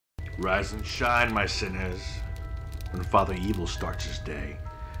Rise and shine, my sinners. When Father Evil starts his day,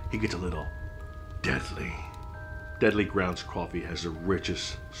 he gets a little deadly. Deadly Grounds coffee has the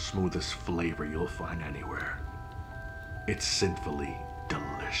richest, smoothest flavor you'll find anywhere. It's sinfully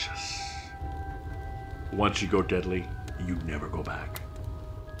delicious. Once you go deadly, you never go back.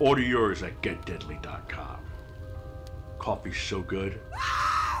 Order yours at getdeadly.com. Coffee's so good,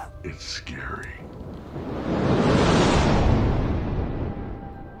 it's scary.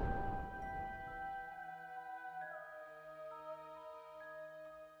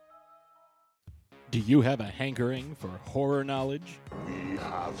 Do you have a hankering for horror knowledge? We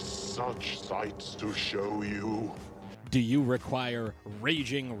have such sights to show you. Do you require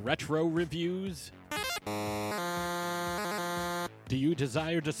raging retro reviews? Do you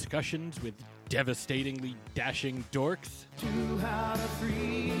desire discussions with devastatingly dashing dorks?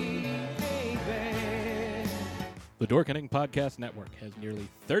 The Dorkening Podcast Network has nearly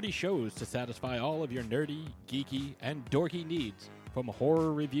 30 shows to satisfy all of your nerdy, geeky, and dorky needs. From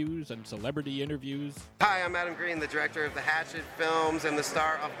horror reviews and celebrity interviews. Hi, I'm Adam Green, the director of the Hatchet films and the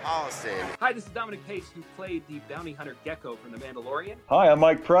star of Holliston. Hi, this is Dominic Pace, who played the bounty hunter Gecko from The Mandalorian. Hi, I'm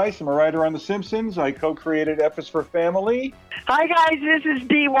Mike Price. I'm a writer on The Simpsons. I co-created F is for Family. Hi, guys. This is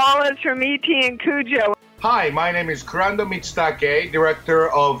Dee Wallace from E.T. and Cujo. Hi, my name is Kurando Mitsutake,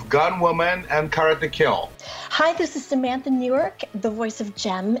 director of Gun Woman and Karate Kill. Hi, this is Samantha Newark, the voice of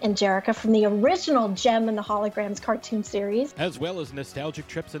Jem and Jerrica from the original Jem and the Holograms cartoon series. As well as nostalgic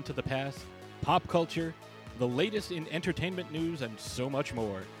trips into the past, pop culture, the latest in entertainment news, and so much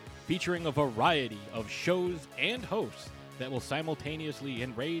more. Featuring a variety of shows and hosts that will simultaneously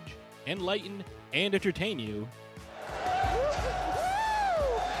enrage, enlighten, and entertain you.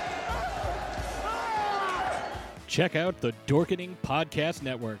 Check out the Dorkening Podcast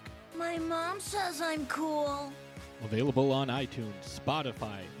Network. My mom says I'm cool. Available on iTunes,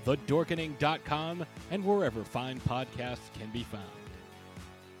 Spotify, thedorkening.com, and wherever fine podcasts can be found.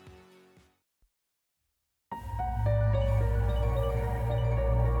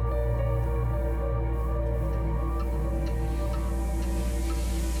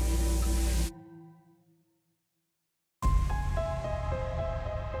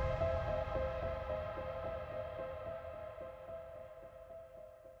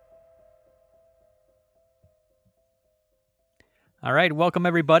 All right, welcome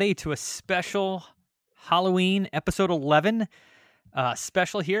everybody to a special Halloween episode 11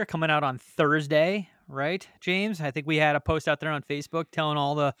 special here coming out on Thursday, right, James? I think we had a post out there on Facebook telling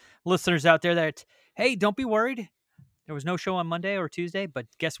all the listeners out there that, hey, don't be worried. There was no show on Monday or Tuesday, but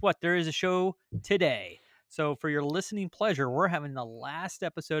guess what? There is a show today. So for your listening pleasure, we're having the last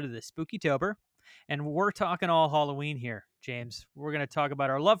episode of the Spookytober, and we're talking all Halloween here, James. We're going to talk about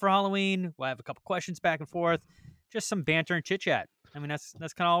our love for Halloween. We'll have a couple questions back and forth. Just some banter and chit-chat. I mean, that's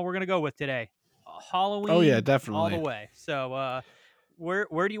kind of all we're going to go with today. Halloween. Oh, yeah, definitely. All the way. So where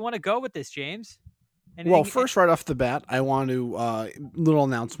do you want to go with this, James? Well, first, right off the bat, I want to, little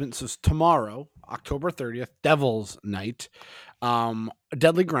announcement. So tomorrow, October 30th, Devil's Night.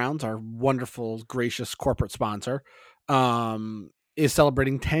 Deadly Grounds, our wonderful, gracious corporate sponsor, is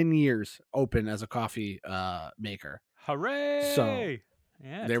celebrating 10 years open as a coffee maker. Hooray! So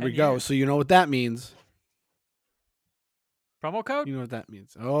yeah, there we go. So you know what that means. Promo code? You know what that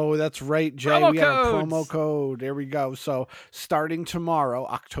means. Oh, that's right, Jay. Promo we got a codes. promo code. There we go. So starting tomorrow,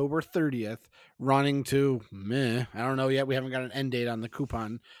 October 30th, running to, I don't know yet. We haven't got an end date on the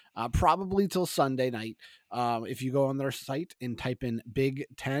coupon. Probably till Sunday night. If you go on their site and type in Big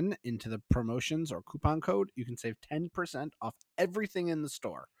 10 into the promotions or coupon code, you can save 10% off everything in the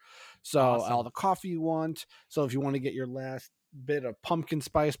store. So Awesome. all the coffee you want. So if you want to get your last bit of pumpkin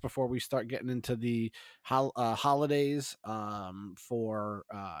spice before we start getting into the holidays for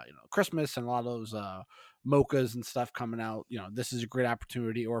Christmas and a lot of those mochas and stuff coming out, this is a great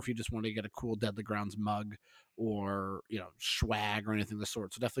opportunity. Or if you just want to get a cool Deadly Grounds mug or swag or anything of the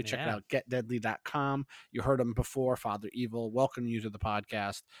sort, so definitely check it out. GetDeadly.com. You heard them before, Father Evil, welcome you to the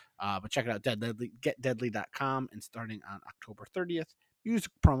podcast, but check it out, GetDeadly.com, and starting on October 30th, use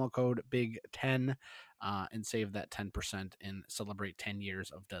promo code BIG10 and save that 10% and celebrate 10 years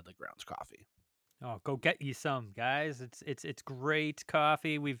of Deadly Grounds coffee. Oh, go get you some, guys. It's great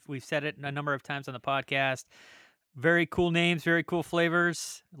coffee. We've said it a number of times on the podcast. Very cool names, very cool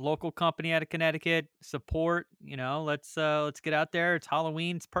flavors. Local company out of Connecticut. Support, let's get out there. It's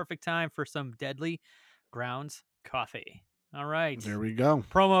Halloween. It's perfect time for some Deadly Grounds coffee. All right. There we go.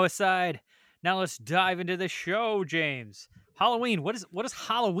 Promo aside, now let's dive into the show, James. Halloween. What does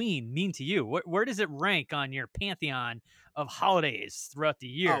Halloween mean to you? Where does it rank on your pantheon of holidays throughout the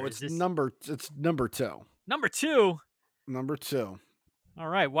year? Oh, it's number two. Number two. Number two. All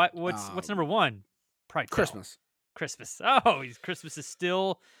right. What's number one? Probably Christmas. Christmas. Oh, Christmas is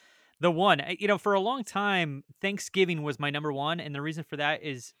still the one. For a long time, Thanksgiving was my number one, and the reason for that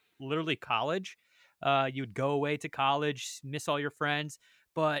is literally college. You would go away to college, miss all your friends,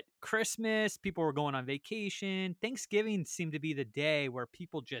 but Christmas, people were going on vacation. Thanksgiving seemed to be the day where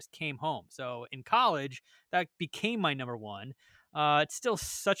people just came home. So in college, that became my number one. It's still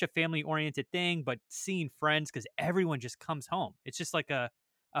such a family-oriented thing, but seeing friends, because everyone just comes home. It's just like a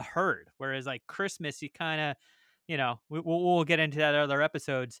herd. Whereas like Christmas, you kind of, we'll get into that in other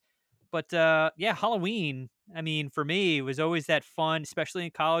episodes. But yeah, Halloween, I mean, for me, it was always that fun, especially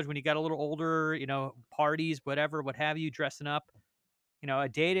in college when you got a little older, parties, whatever, what have you, dressing up. A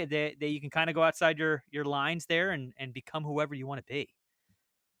day that you can kind of go outside your lines there and become whoever you want to be.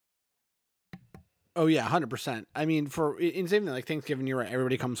 Oh yeah, 100%. I mean, in same thing like Thanksgiving, you're right.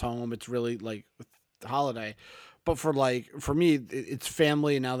 Everybody comes home. It's really like the holiday. But for me, it's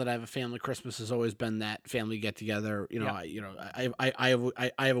family. Now that I have a family, Christmas has always been that family get together. I have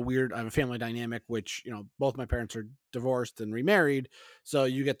a family dynamic, which both my parents are divorced and remarried, so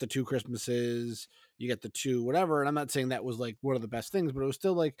you get the two Christmases, you get the two whatever. And I'm not saying that was like one of the best things, but it was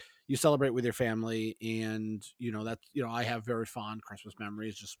still like you celebrate with your family, and I have very fond Christmas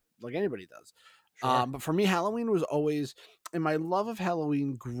memories, just like anybody does. Sure. But for me, Halloween was always, and my love of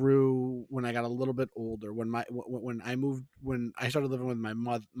Halloween grew when I got a little bit older. When I started living with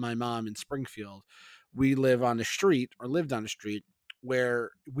my mom in Springfield, we lived on a street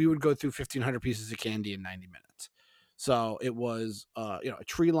where we would go through 1,500 pieces of candy in 90 minutes. So it was, a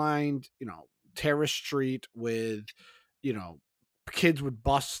tree lined, terrace street with, kids would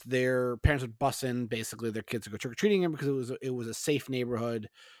parents would bus in basically their kids to go trick or treating in, because it was a safe neighborhood.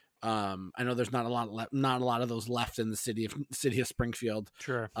 I know there's not a lot of those left in the city of Springfield,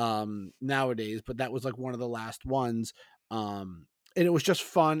 sure, nowadays, but that was like one of the last ones. And it was just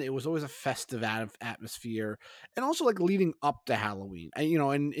fun. It was always a festive atmosphere, and also like leading up to Halloween.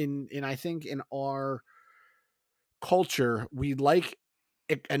 And I think in our culture, we like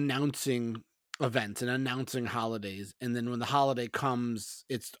announcing events and announcing holidays, and then when the holiday comes,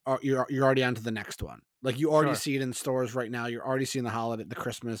 you're already on to the next one. Like you already see it in stores right now. You're already seeing the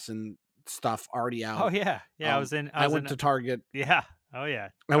Christmas and stuff already out. Oh yeah, yeah. I went to Target. Yeah. Oh yeah.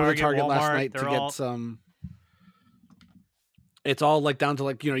 I went to Target Walmart, last night to get some. It's all like down to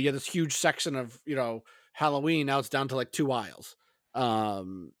like you have this huge section of Halloween. Now it's down to like 2 aisles.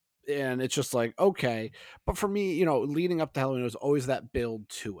 And it's just like, okay. But for me, leading up to Halloween, it was always that build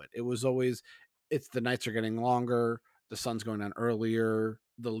to it. It was always, the nights are getting longer, the sun's going down earlier,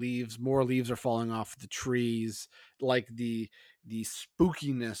 more leaves are falling off the trees, like the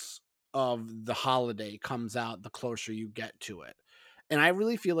spookiness of the holiday comes out the closer you get to it. And I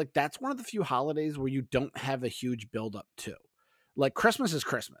really feel like that's one of the few holidays where you don't have a huge build up to. Like Christmas is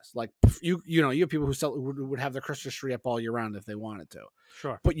Christmas. Like you have people who would have their Christmas tree up all year round if they wanted to.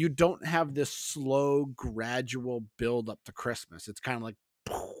 Sure. But you don't have this slow, gradual build up to Christmas. It's kind of like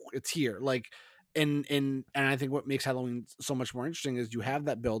it's here. Like and I think what makes Halloween so much more interesting is you have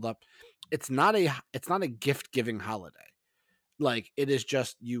that build up. It's not a gift giving holiday. Like it is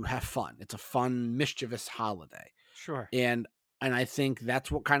just you have fun. It's a fun, mischievous holiday. Sure. And I think that's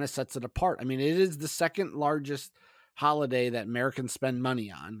what kind of sets it apart. I mean, it is the second largest holiday that Americans spend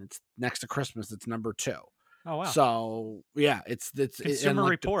money on. It's next to Christmas. It's number 2. Oh wow. So yeah, it's Consumer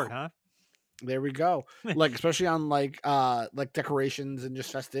Report, huh? There we go. Like especially on like decorations and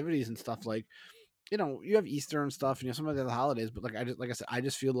just festivities and stuff. Like you have Easter and stuff, and some of the other holidays, but like I said, I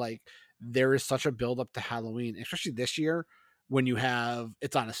just feel like there is such a build up to Halloween, especially this year when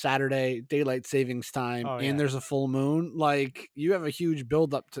it's on a Saturday, daylight savings time, and there's a full moon. Like you have a huge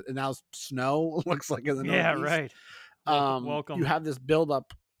build up to, and now snow looks like in the Northeast. Yeah, right. Welcome. You have this build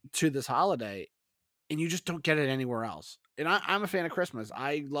up to this holiday, and you just don't get it anywhere else. And I'm a fan of Christmas.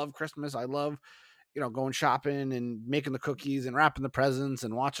 I love Christmas. I love, going shopping and making the cookies and wrapping the presents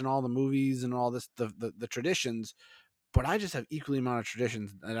and watching all the movies and all this, the traditions. But I just have equally amount of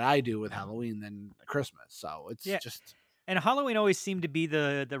traditions that I do with Halloween than Christmas. So it's just. And Halloween always seemed to be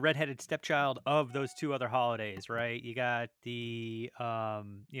the redheaded stepchild of those two other holidays, right? You got the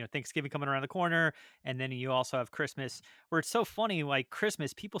Thanksgiving coming around the corner, and then you also have Christmas, where it's so funny. Like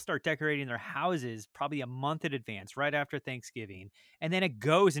Christmas, people start decorating their houses probably a month in advance, right after Thanksgiving, and then it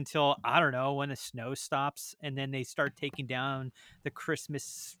goes until I don't know when the snow stops, and then they start taking down the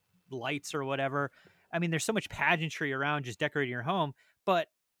Christmas lights or whatever. I mean, there's so much pageantry around just decorating your home, but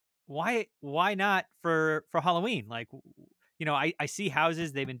why not for Halloween? Like, I see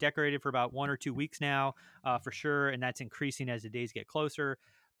houses, they've been decorated for about 1 or 2 weeks now, for sure. And that's increasing as the days get closer.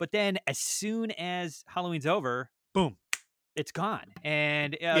 But then as soon as Halloween's over, boom, it's gone.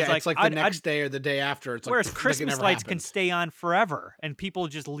 And Yeah, was it's like the next day or the day after. It's whereas like Christmas never lights happened. can stay on forever, and people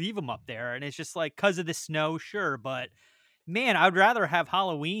just leave them up there, and it's just like because of the snow, sure, but man, I'd rather have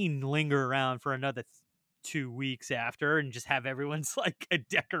Halloween linger around for another 2 weeks after, and just have everyone's like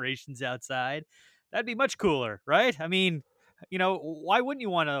decorations outside. That'd be much cooler, right? I mean, why wouldn't you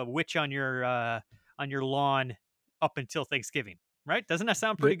want a witch on your lawn up until Thanksgiving? Right? Doesn't that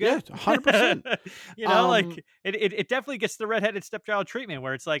sound pretty Yeah, good? 100%. Like it definitely gets the redheaded stepchild treatment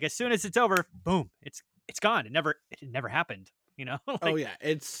where it's like as soon as it's over, boom, it's gone. It never happened. Oh yeah,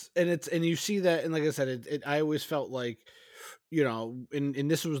 and you see that, and like I said, I always felt like, and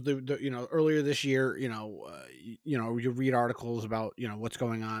this was the earlier this year, you read articles about what's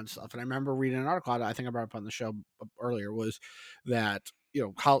going on and stuff, and I remember reading an article I think I brought up on the show earlier was that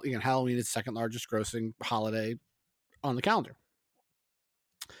Halloween is the second largest grossing holiday on the calendar.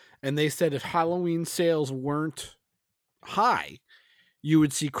 And they said if Halloween sales weren't high, you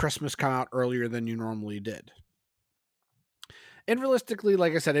would see Christmas come out earlier than you normally did. And realistically,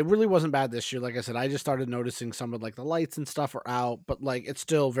 like I said, it really wasn't bad this year. Like I said, I just started noticing some of like the lights and stuff are out, but like it's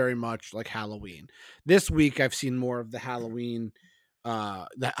still very much like Halloween. This week, I've seen more of the Halloween,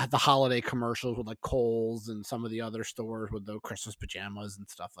 the holiday commercials with like Kohl's and some of the other stores with the Christmas pajamas and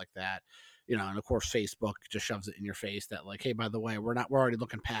stuff like that. And of course, Facebook just shoves it in your face that like, hey, by the way, we're already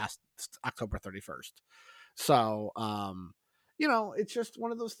looking past October 31st. So, it's just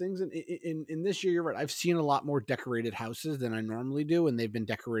one of those things. And in this year, you're right. I've seen a lot more decorated houses than I normally do, and they've been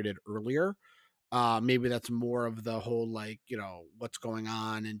decorated earlier. Maybe that's more of the whole, like, what's going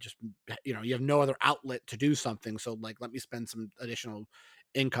on, and just, you have no other outlet to do something. So like, let me spend some additional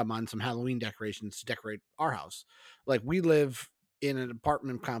income on some Halloween decorations to decorate our house. Like we live in an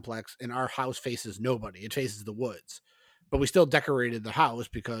apartment complex and our house faces nobody. It faces the woods, but we still decorated the house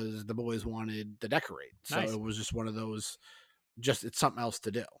because the boys wanted to decorate. So Nice. It was just one of those, it's something else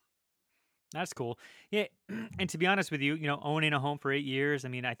to do. That's cool. Yeah. And to be honest with you, owning a home for 8 years, I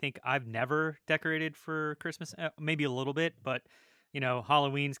mean, I think I've never decorated for Christmas, maybe a little bit, but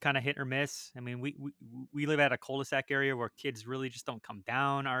Halloween's kind of hit or miss. I mean, we live at a cul-de-sac area where kids really just don't come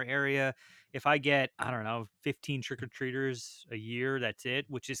down our area. If I get, I don't know, 15 trick-or-treaters a year, that's it,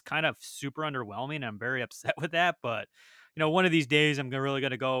 which is kind of super underwhelming. And I'm very upset with that. But, one of these days I'm really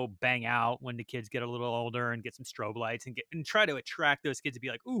going to go bang out when the kids get a little older and get some strobe lights and try to attract those kids to be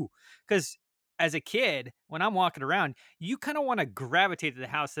like, ooh, because as a kid, when I'm walking around, you kind of want to gravitate to the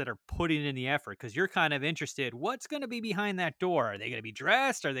house that are putting in the effort because you're kind of interested. What's going to be behind that door? Are they going to be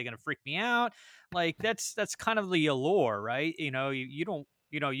dressed? Are they going to freak me out? Like that's kind of the allure, right? You don't,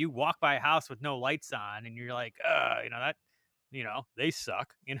 you walk by a house with no lights on and you're like, that, they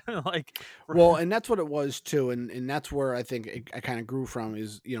suck, like. Well, and that's what it was too. And that's where I think I kind of grew from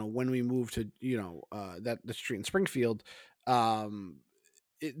is, when we moved to, the street in Springfield,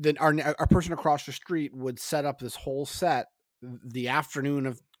 then our person across the street would set up this whole set the afternoon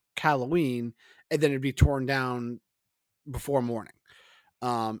of Halloween, and then it'd be torn down before morning.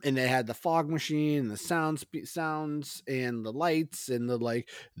 And they had the fog machine, the sounds and the lights and the like,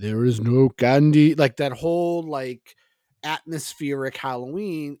 there is no candy, like that whole like atmospheric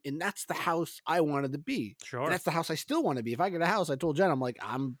Halloween. And that's the house I wanted to be. Sure. And that's the house I still want to be. If I get a house, I told Jen, I'm like,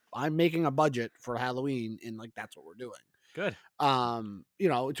 I'm making a budget for Halloween, and like that's what we're doing. Good.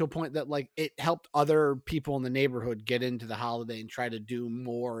 To a point that like it helped other people in the neighborhood get into the holiday and try to do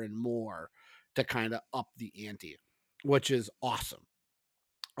more and more to kind of up the ante, which is awesome.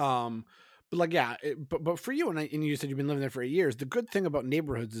 But like, yeah, but for you, and you said you've been living there for 8 years. The good thing about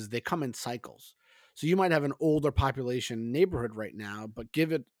neighborhoods is they come in cycles. So you might have an older population neighborhood right now, but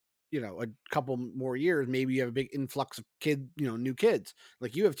give it, a couple more years, maybe you have a big influx of new kids.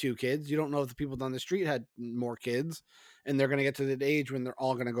 Like you have 2 kids. You don't know if the people down the street had more kids, and they're going to get to the age when they're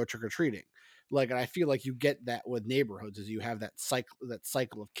all going to go trick-or-treating. Like, and I feel like you get that with neighborhoods as you have that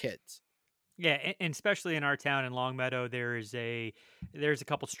cycle of kids. Yeah, and especially in our town in Longmeadow, there's a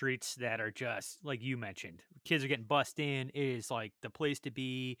couple streets that are just like you mentioned. Kids are getting bussed in. It is like the place to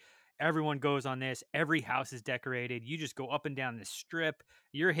be. Everyone goes on this. Every house is decorated. You just go up and down this strip.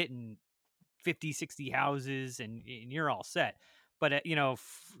 You're hitting 50, 60 houses, and you're all set. But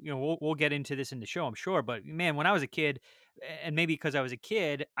we'll get into this in the show, I'm sure. But man, when I was a kid, and maybe because I was a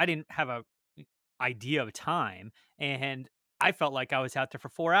kid, I didn't have a idea of time, and I felt like I was out there for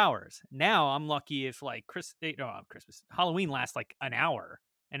 4 hours. Now I'm lucky if like Halloween lasts like an hour,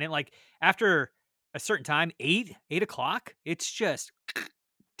 and then like after a certain time, 8 o'clock, it's just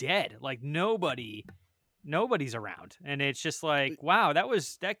dead. Like nobody's around, and it's just like, wow,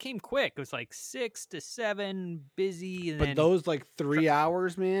 that came quick. It was like 6 to 7 busy, and but those like 3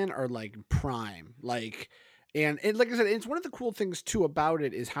 hours, man, are like prime. Like And like I said, it's one of the cool things too about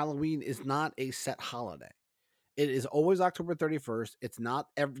it is Halloween is not a set holiday. It is always October 31st. It's not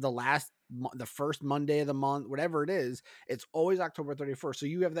the first Monday of the month, whatever it is. It's always October 31st. So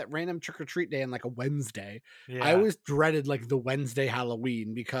you have that random trick or treat day on like a Wednesday. Yeah. I always dreaded like the Wednesday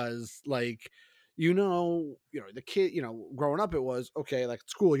Halloween because like, the kid, growing up, it was okay. Like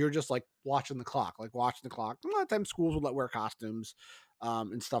school, you're just like watching the clock. A lot of times schools would let wear costumes,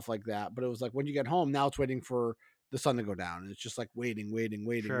 and stuff like that. But it was like when you get home, now it's waiting for the sun to go down. And it's just like waiting.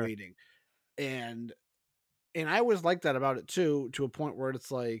 Sure. And I always like that about it too, to a point where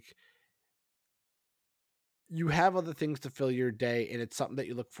it's like you have other things to fill your day and it's something that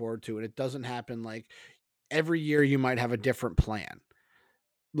you look forward to. And it doesn't happen like every year you might have a different plan.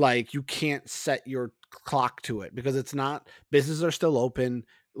 Like you can't set your clock to it because it's not, businesses are still open.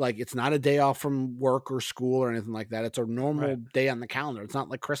 Like it's not a day off from work or school or anything like that. It's a normal day on the calendar. It's not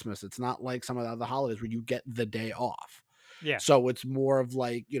like Christmas. It's not like some of the other holidays where you get the day off. Yeah. So it's more of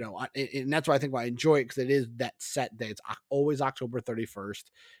like, and that's why I think why I enjoy it, because it is that set day. It's always October 31st.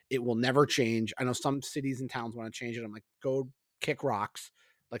 It will never change. I know some cities and towns want to change it. I'm like, go kick rocks.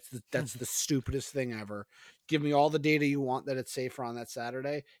 Like that's the stupidest thing ever. Give me all the data you want that it's safer on that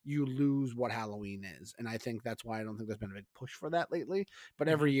Saturday. You lose what Halloween is. And I think that's why I don't think there's been a big push for that lately. But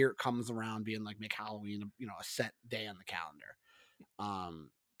every year it comes around being like, make Halloween, a set day on the calendar.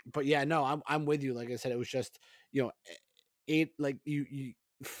 But yeah, no, I'm with you. Like I said, it was just,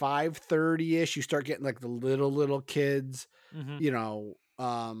 5:30ish, you start getting like the little kids,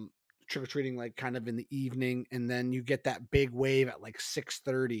 trick-or-treating like kind of in the evening, and then you get that big wave at like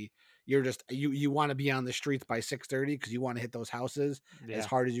 6:30. You're just you want to be on the streets by 6:30 because you want to hit those houses as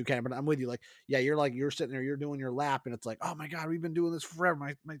hard as you can. But I'm with you, like, yeah, you're sitting there, you're doing your lap, and it's like, oh my god, we've been doing this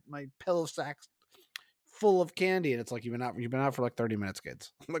forever. My pillow sack's full of candy, and it's like you've been out for like 30 minutes,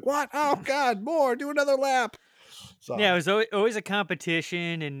 kids. I'm like, what? Oh god, more, do another lap. So yeah, it was always a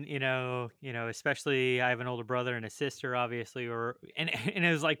competition, and especially I have an older brother and a sister, obviously, and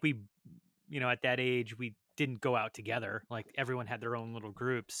it was like we, at that age we didn't go out together. Like everyone had their own little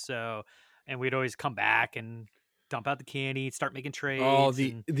groups, so, and we'd always come back and dump out the candy, start making trades. Oh,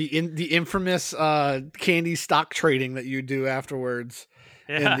 the infamous candy stock trading that you do afterwards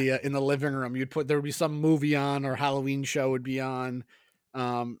in the living room. There would be some movie on or Halloween show would be on.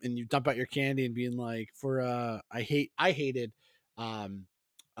 And you dump out your candy and being like, I hated, I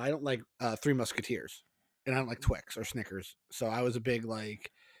don't like Three Musketeers, and I don't like Twix or Snickers. So I was a big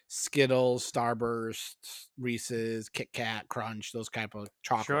like Skittles, Starburst, Reese's, Kit Kat, Crunch, those type of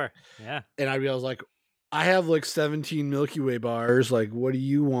chocolate. Sure, yeah. And I was like, I have like 17 Milky Way bars. Like, what do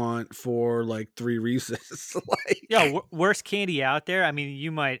you want for like 3 Reese's? Worst candy out there. I mean,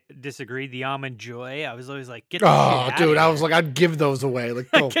 you might disagree. The Almond Joy. I was always like, get. Dude, I was like, I'd give those away.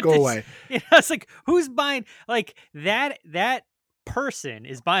 Like, go away. It's like, who's buying like that? That person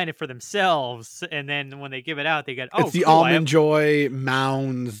is buying it for themselves, and then when they give it out, they get it's the Almond Joy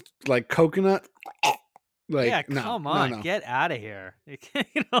Mounds, like coconut. Like, yeah, come on, get out of here. And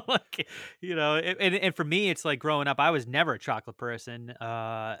for me, it's like growing up, I was never a chocolate person.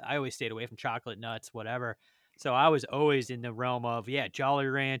 I always stayed away from chocolate, nuts, whatever. So I was always in the realm of, Jolly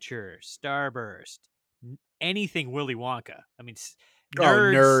Rancher, Starburst, anything Willy Wonka. I mean,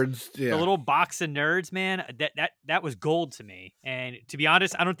 Nerds, the little box of Nerds, man, that was gold to me. And to be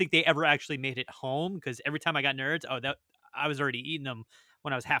honest, I don't think they ever actually made it home, because every time I got Nerds, I was already eating them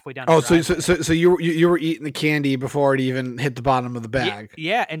when I was halfway down. So you were eating the candy before it even hit the bottom of the bag.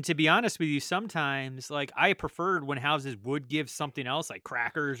 Yeah, and to be honest with you, sometimes like I preferred when houses would give something else, like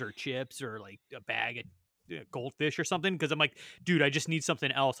crackers or chips or like a bag of goldfish or something, because I'm like, dude, I just need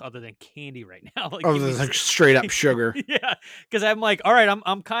something else other than candy right now. Like, like straight up sugar. Yeah, because I'm like, all right,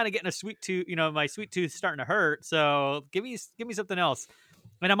 I'm kind of getting a sweet tooth. My sweet tooth's starting to hurt, so give me something else.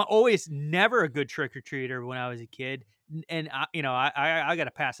 And I'm always never a good trick or treater when I was a kid. And I got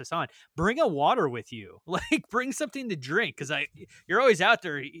to pass this on. Bring a water with you, like bring something to drink, because you're always out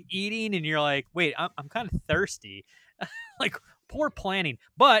there eating, and you're like, wait, I'm kind of thirsty. Like, poor planning.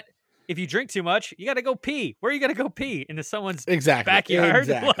 But if you drink too much, you got to go pee. Where are you going to go pee? Into someone's backyard,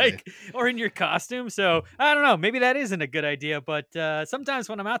 like, or in your costume. So I don't know. Maybe that isn't a good idea. But sometimes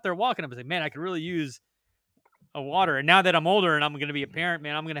when I'm out there walking, I'm like, man, I could really use a water. And now that I'm older and I'm going to be a parent,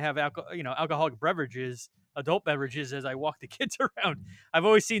 man, I'm going to have alcoholic beverages, adult beverages, as I walk the kids around. I've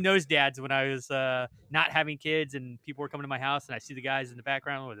always seen those dads when I was not having kids and people were coming to my house, and I see the guys in the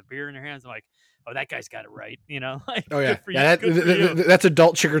background with a beer in their hands. I'm like, oh, that guy's got it right. Like, Oh yeah, good for you. Good for you. That's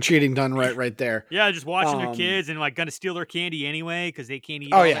adult trick or treating done right there. Yeah, just watching their kids and like gonna steal their candy anyway because they can't eat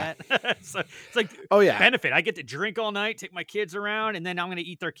yeah. that. So it's like benefit. I get to drink all night, take my kids around, and then I'm gonna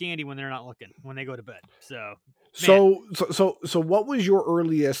eat their candy when they're not looking when they go to bed. So what was your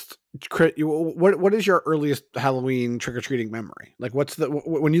earliest what is your earliest Halloween trick or treating memory? Like, what's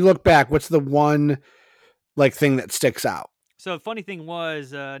when you look back, what's the one like thing that sticks out? So the funny thing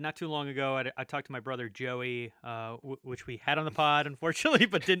was, not too long ago, I talked to my brother Joey, which we had on the pod, unfortunately,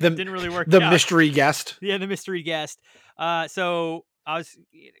 but didn't really work out. The mystery guest. Yeah, the mystery guest. So I was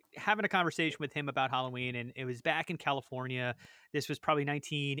having a conversation with him about Halloween, and it was back in California. This was probably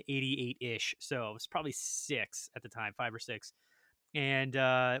 1988-ish, so it was probably 5 or 6. And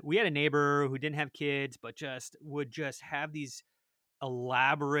we had a neighbor who didn't have kids, but would have these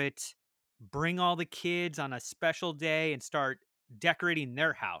elaborate, bring all the kids on a special day and start decorating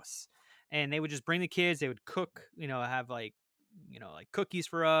their house. And they would just bring the kids, they would cook, have like cookies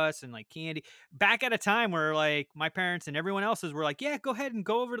for us and like candy. Back at a time where like my parents and everyone else's were like, yeah, go ahead and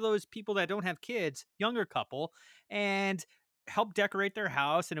go over to those people that don't have kids, younger couple, and help decorate their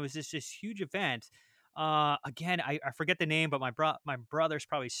house. And it was just this huge event. Again, I forget the name, but my brother's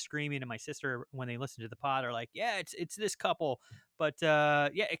probably screaming, and my sister, when they listen to the pod, are like, yeah, it's this couple. But yeah,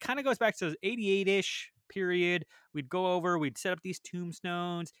 it kind of goes back to 88-ish period. We'd go over, we'd set up these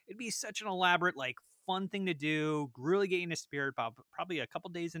tombstones. It'd be such an elaborate, like, fun thing to do, really get in the spirit, probably a couple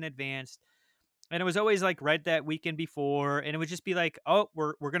days in advance. And it was always like right that weekend before, and it would just be like, oh,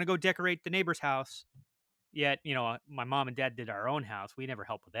 we're gonna go decorate the neighbor's house. Yet, my mom and dad did our own house. We never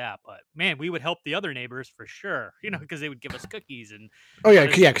helped with that, but man, we would help the other neighbors for sure. Because they would give us cookies and. Oh yeah,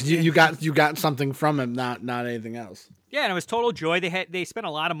 because you got something from him, not anything else. Yeah, and it was total joy. They spent a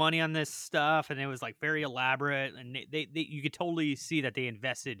lot of money on this stuff, and it was like very elaborate, and they you could totally see that they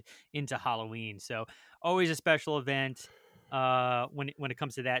invested into Halloween. So always a special event when it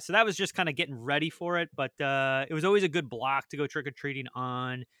comes to that. So that was just kind of getting ready for it, but it was always a good block to go trick or treating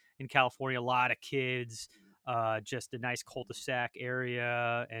on. In California, a lot of kids, just a nice cul-de-sac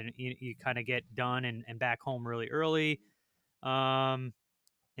area, and you kind of get done and back home really early. And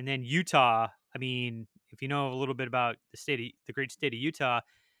then Utah, I mean, if you know a little bit about the great state of Utah,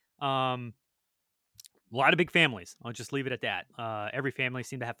 a lot of big families. I'll just leave it at that. Every family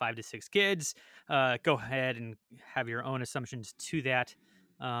seemed to have 5 to 6 kids. Go ahead and have your own assumptions to that.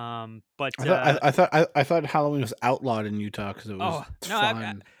 But I thought Halloween was outlawed in Utah because it was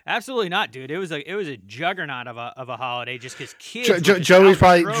fun. Absolutely not, dude. It was a juggernaut of a holiday just because kids. Joey's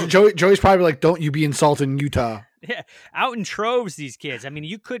probably like, don't you be insulting Utah. Yeah, out in troves, these kids. I mean,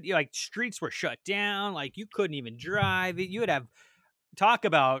 you could streets were shut down. Like you couldn't even drive. You would have talk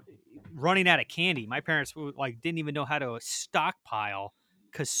about running out of candy. My parents didn't even know how to stockpile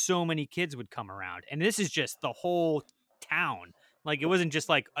because so many kids would come around, and this is just the whole town. Like, it wasn't just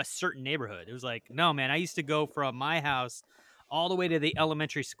like a certain neighborhood. It was like, no, man, I used to go from my house all the way to the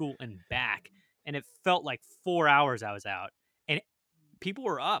elementary school and back. And it felt like 4 hours I was out. And people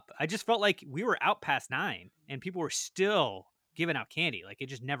were up. I just felt like we were out past 9 and people were still giving out candy. Like, it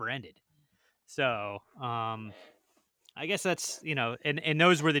just never ended. So, I guess that's, and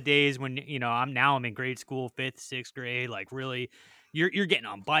those were the days when, I'm in grade school, 5th, 6th grade, like really. You're getting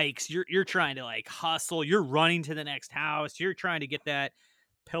on bikes. You're trying to like hustle. You're running to the next house. You're trying to get that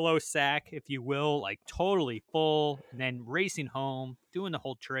pillow sack, if you will, like totally full, and then racing home, doing the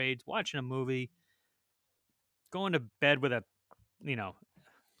whole trades, watching a movie, going to bed with a,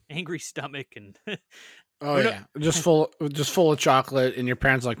 angry stomach and. Oh yeah, just full of chocolate, and your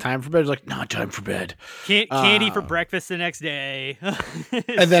parents are like, time for bed. It's like, not time for bed. Candy for breakfast the next day,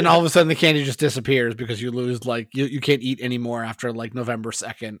 and then all of a sudden the candy just disappears because you lose you can't eat anymore after like November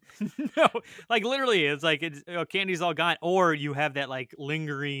 2nd. No, like literally, it's like candy's all gone, or you have that like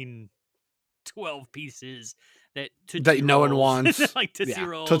lingering 12 pieces that no one wants, like Tootsie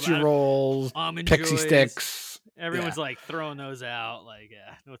Rolls, Almond Pixie Joys. Sticks. Everyone's like throwing those out. Like,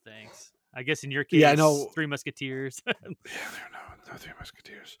 no thanks. I guess in your case, Three Musketeers. Yeah, no Three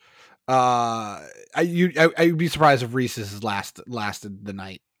Musketeers. I'd be surprised if Reese's lasted the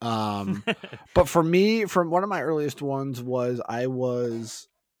night. But for me, from one of my earliest ones was I was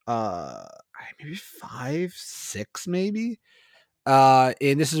maybe 5, 6, maybe. And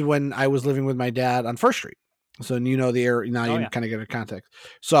this is when I was living with my dad on First Street. So the area now you kind of get a context.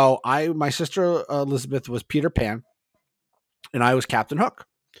 So my sister Elizabeth was Peter Pan, and I was Captain Hook.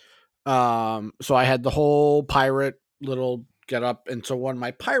 So I had the whole pirate little get up, and so on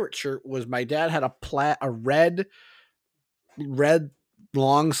my pirate shirt was my dad had a red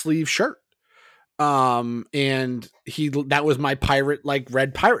long sleeve shirt. And that was my pirate, like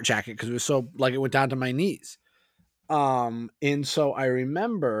red pirate jacket, because it was so like it went down to my knees. And so I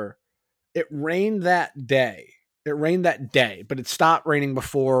remember it rained that day. But it stopped raining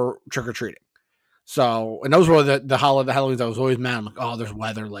before trick or treating. So, and those were the Halloweens I was always mad. I'm like, oh, there's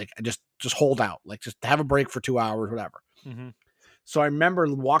weather. Like, I just hold out. Like, just have a break for 2 hours, whatever. Mm-hmm. So I remember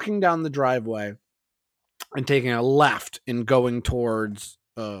walking down the driveway and taking a left and going towards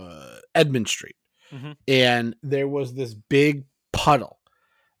Edmund Street. Mm-hmm. And there was this big puddle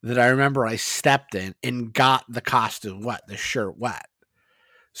that I remember I stepped in and got the costume wet, the shirt wet.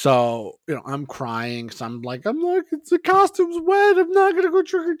 So, I'm crying. So I'm like, it's the costume's wet. I'm not going to go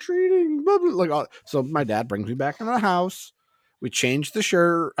trick or treating. So my dad brings me back into the house. We changed the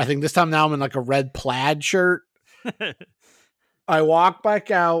shirt. I think this time now I'm in like a red plaid shirt. I walk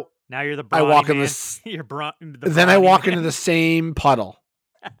back out. Now you're the I walk man. in this. Then I walk into the same puddle.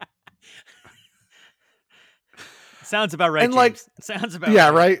 Sounds about right. And like, sounds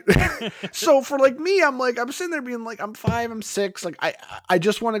about right. So for like me, I'm sitting there being like, I'm 5, I'm 6. Like I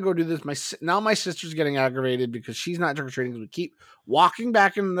just want to go do this. Now my sister's getting aggravated because she's not trick or treating. We keep walking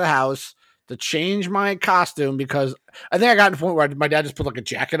back into the house to change my costume because I think I got to the point where my dad just put like a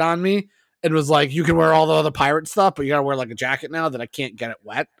jacket on me and was like, you can wear all the other pirate stuff, but you got to wear like a jacket now that I can't get it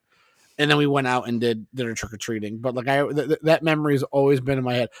wet. And then we went out and did a trick or treating. But like that memory has always been in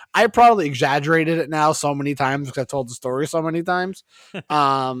my head. I probably exaggerated it now so many times because I've told the story so many times.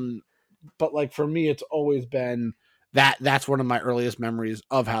 But like for me, it's always been that's one of my earliest memories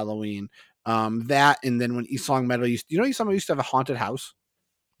of Halloween. That and then when East Long Meadow East Long Meadow used to have a haunted house.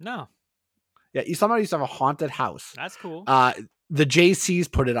 No. Yeah, East Long Meadow used to have a haunted house. That's cool. The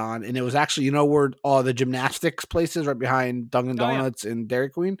JCs put it on, and it was actually, where all the gymnastics places right behind Dunkin' Donuts and Dairy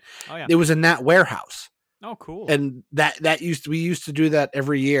Queen. Oh yeah, it was in that warehouse. Oh, cool. And we used to do that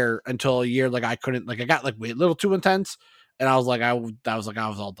every year until a year like I couldn't, like I got like a little too intense, and I was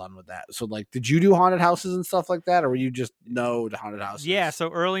all done with that. So like, did you do haunted houses and stuff like that, or were you just the haunted houses? Yeah. So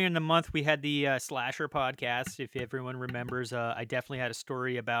earlier in the month we had the Slasher podcast. If everyone remembers, I definitely had a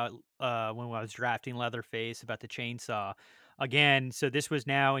story about when I was drafting Leatherface about the chainsaw. Again, so this was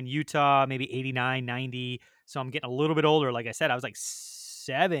now in Utah, maybe 89, 90. So I'm getting a little bit older. Like I said, I was like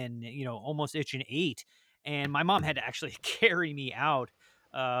 7, almost itching 8. And my mom had to actually carry me out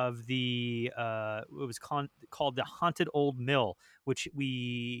of the, it was called the Haunted Old Mill, which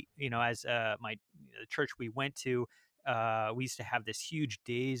we, as the church we went to, we used to have this huge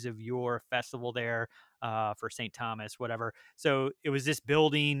Days of Yore festival there for St. Thomas, whatever. So it was this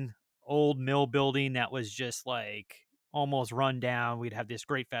building, old mill building that was just like almost run down. We'd have this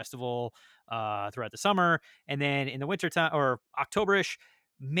great festival throughout the summer, and then in the wintertime or October-ish,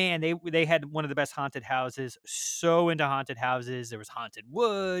 man, they had one of the best haunted houses. So into haunted houses. There was haunted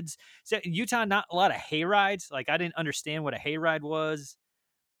woods. So in Utah, not a lot of hay rides. Like I didn't understand what a hay ride was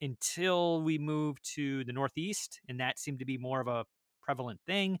until we moved to the Northeast, and that seemed to be more of a prevalent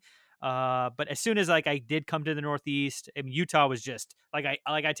thing. But as soon as like I did come to the Northeast, I mean, Utah was just like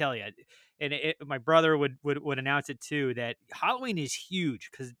I tell you, and my brother would announce it too, that Halloween is huge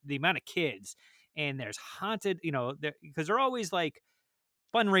because the amount of kids, and there's haunted, because they're always like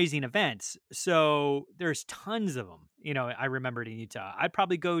fundraising events. So there's tons of them. I remembered in Utah, I'd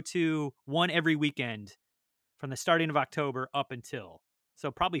probably go to one every weekend from the starting of October up until,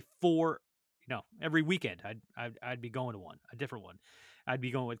 so probably 4, every weekend I'd be going to one, a different one. I'd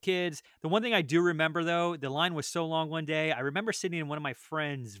be going with kids. The one thing I do remember though, the line was so long one day. I remember sitting in one of my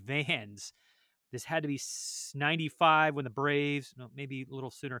friends' vans. This had to be 95 when the Braves, no, maybe a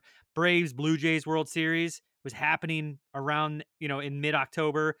little sooner, Braves Blue Jays World Series was happening around, in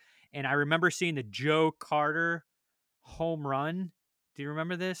mid-October. And I remember seeing the Joe Carter home run. Do you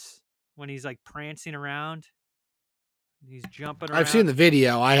remember this? When he's like prancing around. He's jumping around. I've seen the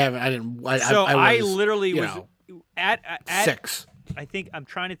video. I literally was at 6. I think I'm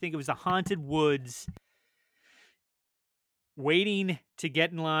trying to think. It was the Haunted Woods. Waiting to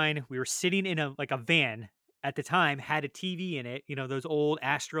get in line. We were sitting in a van at the time, had a TV in it. Those old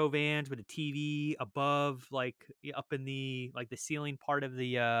Astro vans with a TV above, like up in the ceiling part of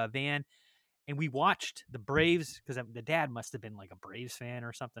the van. And we watched the Braves because the dad must have been like a Braves fan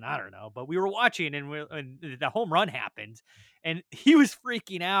or something. I don't know. But we were watching and the home run happened and he was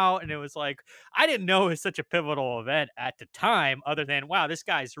freaking out. And it was like, I didn't know it was such a pivotal event at the time other than, wow, this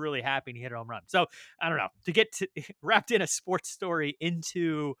guy's really happy he hit a home run. So I don't know, to get wrapped in a sports story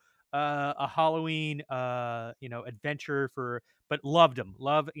into a Halloween, adventure but loved them.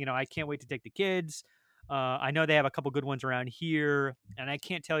 I can't wait to take the kids. I know they have a couple good ones around here, and I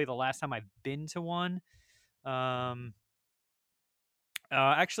can't tell you the last time I've been to one.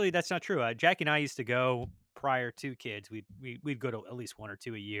 Actually, that's not true. Jackie and I used to go prior to kids. We'd go to at least one or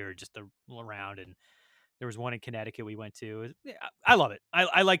two a year just to roll around. And there was one in Connecticut we went to. I love it.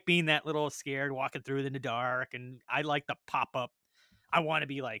 I like being that little scared, walking through it in the dark, and I like the pop up. I want to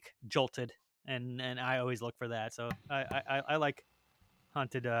be like jolted, and I always look for that. So I like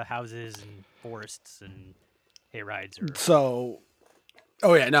haunted houses and forests and hay rides. So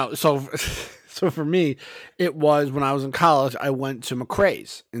for me, it was when I was in college. I went to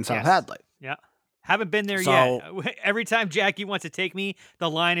McRae's in South Hadley. Yeah. Haven't been there yet. Every time Jackie wants to take me, the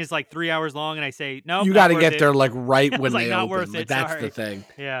line is like 3 hours long, and I say, no, you got to get there like right when they not open. Worth like it, that's sorry. the thing.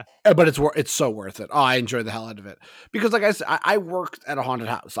 Yeah, but it's so worth it. Oh, I enjoyed the hell out of it because, like I said, I worked at a haunted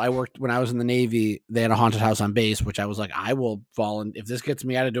house. I worked when I was in the Navy. They had a haunted house on base, which I was like, I will volunteer if this gets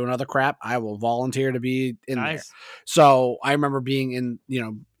me out of doing other crap. I will volunteer to be in there. So I remember being in,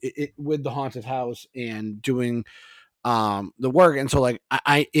 with the haunted house and doing the work. And so like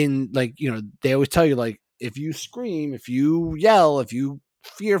I they always tell you, like, if you scream, if you yell, if you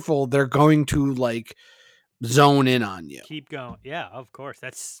fearful, they're going to like zone in on you. Keep going. Yeah, of course.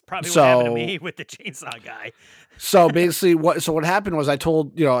 That's probably what happened to me with the chainsaw guy. So basically what happened was I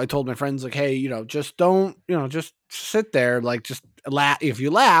told my friends, like, hey, just don't, just sit there, like, just laugh. If you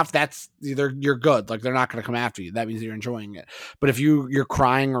laugh, that's either you're good, like they're not going to come after you. That means you're enjoying it. But if you're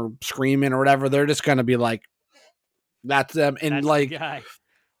crying or screaming or whatever, they're just going to be like, that's them. And that's like, the guy.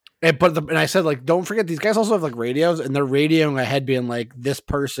 And I said, like, don't forget, these guys also have like radios, and they're radioing ahead being like, this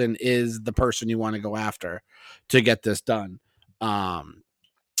person is the person you want to go after to get this done.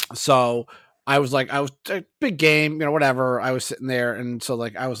 So I was a big game, whatever. I was sitting there. And so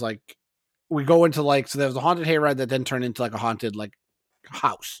like, I was like, we go into like, so there was a haunted hayride that then turned into like a haunted like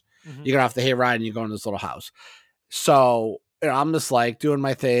house. Mm-hmm. You get off the hayride and you go into this little house. So I'm just like doing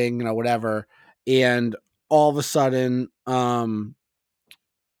my thing, whatever. And all of a sudden,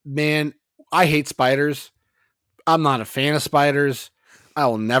 man, I hate spiders. I'm not a fan of spiders. I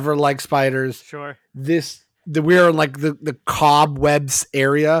will never like spiders. Sure. We're in like the cobwebs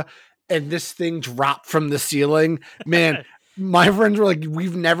area, and this thing dropped from the ceiling. Man, my friends were like,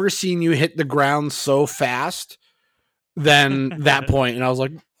 we've never seen you hit the ground so fast than that point. And I was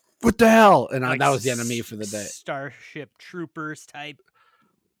like, what the hell? And that was the end of me for the day. Starship Troopers type.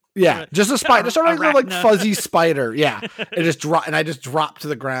 Yeah, just a spider, just a regular like fuzzy spider. Yeah, it just dropped, and I just dropped to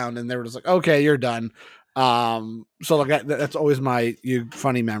the ground, and they were just like, "Okay, you're done." So like that's always my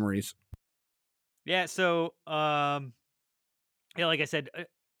funny memories. Yeah. So, like I said,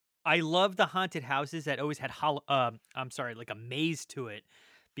 I love the haunted houses that always had like a maze to it,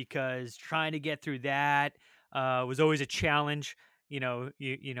 because trying to get through that was always a challenge. Trying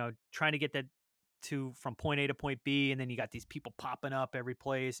to get that from point A to point B, and then you got these people popping up every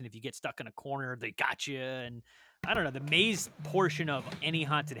place, and if you get stuck in a corner, they got you. And I don't know, the maze portion of any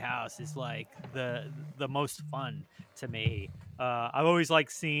haunted house is like the most fun to me. I've always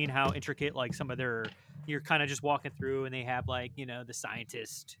liked seeing how intricate, like, some of you're kind of just walking through, and they have like, the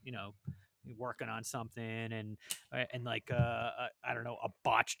scientist, working on something, and like I don't know, a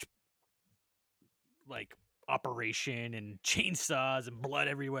botched like operation and chainsaws and blood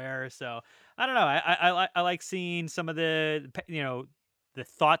everywhere. So I don't know. I like seeing some of the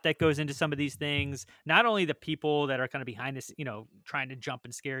thought that goes into some of these things. Not only the people that are kind of behind this, trying to jump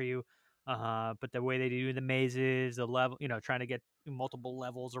and scare you, but the way they do the mazes, the level, trying to get multiple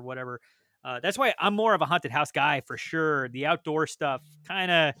levels or whatever. That's why I'm more of a haunted house guy for sure. The outdoor stuff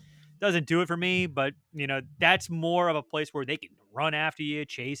kind of doesn't do it for me, but that's more of a place where they can run after you,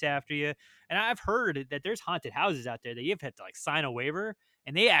 chase after you. And I've heard that there's haunted houses out there that you've had to like sign a waiver,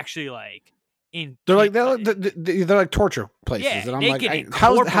 and they actually like they're like torture places. Yeah, and I'm they like, can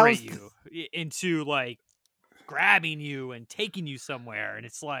incorporate you into like grabbing you and taking you somewhere, and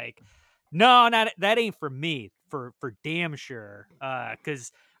it's like, no, that ain't for me, for damn sure.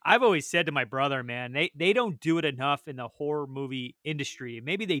 Because I've always said to my brother, man, they don't do it enough in the horror movie industry.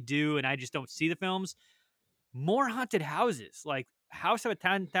 Maybe they do, and I just don't see the films. More haunted houses, like House of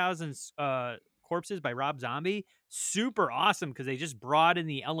 10,000 Corpses by Rob Zombie, super awesome, because they just brought in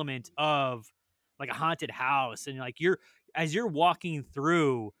the element of like a haunted house, and like as you're walking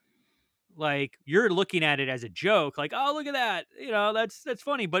through, like you're looking at it as a joke, like, oh, look at that, that's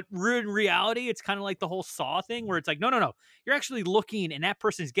funny. But in reality, it's kind of like the whole Saw thing, where it's like, no, you're actually looking, and that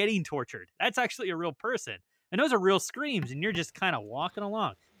person's getting tortured. That's actually a real person, and those are real screams, and you're just kind of walking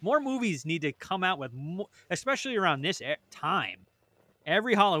along. More movies need to come out with more, especially around this time.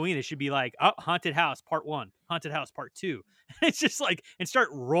 Every Halloween, it should be like, oh, Haunted House Part 1, Haunted House Part 2. It's just like, and start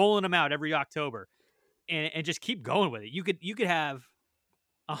rolling them out every October, and just keep going with it. You could have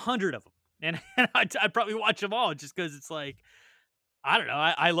 100 of them, and I'd probably watch them all, just because it's like, I don't know.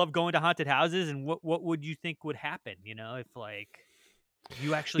 I love going to haunted houses, and what would you think would happen? You know, if like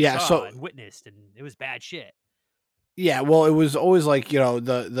you actually saw and witnessed, and it was bad shit. Yeah, well, it was always like, you know,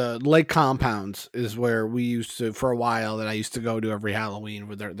 the lake compounds is where we used to, for a while, that I used to go to every Halloween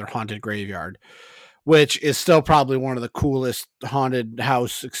with their haunted graveyard, which is still probably one of the coolest haunted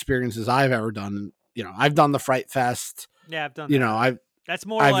house experiences I've ever done. You know, I've done the Fright Fest. Yeah, I've done. You that. know, that's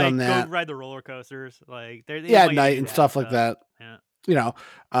more I've like done that. go ride the roller coasters, like they at night and stuff like that. Yeah. You know,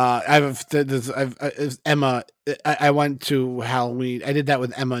 I've Emma. I went to Halloween. I did that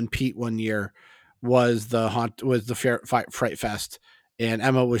with Emma and Pete one year. Was the Fright Fest, and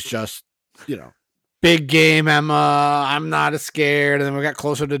Emma was just, you know, big game Emma. I'm not as scared. And then we got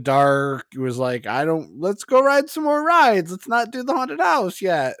closer to dark. It was like, let's go ride some more rides. Let's not do the haunted house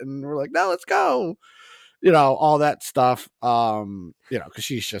yet. And we're like, no, let's go. You know, all that stuff. You know, because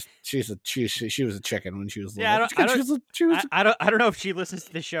she was a chicken when she was little. Yeah, I don't know if she listens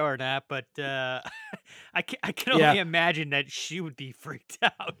to the show or not, but I can only imagine that she would be freaked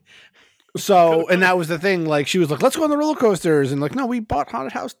out. So, and that was the thing. Like, she was like, "Let's go on the roller coasters," and like, "No, we bought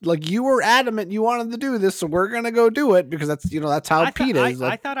haunted house." Like, you were adamant you wanted to do this, so we're gonna go do it because that's, you know, that's how Pete is.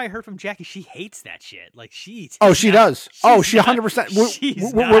 I thought I heard from Jackie she hates that shit. Like, she does. She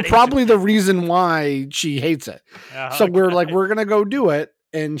 100%. We're probably the reason why she hates it. So we're like, we're gonna go do it,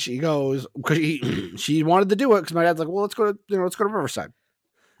 and she goes because she wanted to do it because my dad's like, "Well, let's go to Riverside."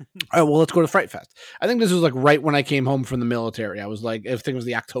 All right, well, let's go to Fright Fest. I think this was like right when I came home from the military. I was like, I think it was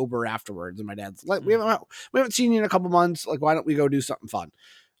the October afterwards, and my dad's like, we haven't seen you in a couple months. Like, why don't we go do something fun?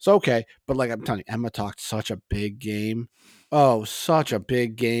 So, okay. But like, I'm telling you, Emma talked such a big game. Oh, such a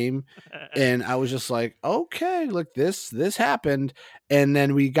big game. And I was just like, okay, look, this happened. And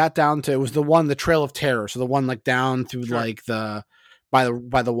then we got down to, it was the Trail of Terror. So the one like down through like by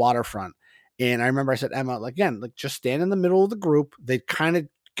the waterfront. And I remember I said, Emma, like, again, like, just stand in the middle of the group. They kind of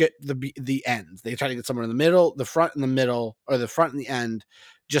get the ends. They try to get somewhere in the middle, the front and the middle, or the front and the end,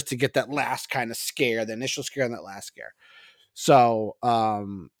 just to get that last kind of scare, the initial scare and that last scare. So,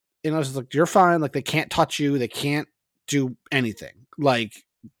 you know, it's like, you're fine. Like, they can't touch you. They can't do anything. Like,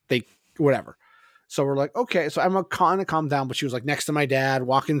 they, whatever. So we're like, okay. So Emma kind of calmed down, but she was like next to my dad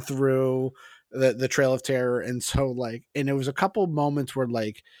walking through the Trail of Terror. And so like, and it was a couple moments where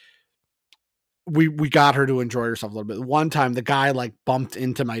like, we got her to enjoy herself a little bit. One time the guy like bumped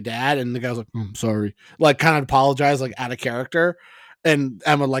into my dad and the guy was like, sorry, like kind of apologized, like out of character. And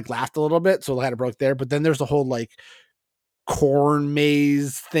Emma like laughed a little bit. So they had it broke there. But then there's the whole like corn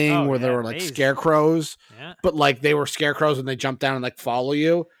maze thing where there were like scarecrows, but like they were scarecrows and they jump down and like follow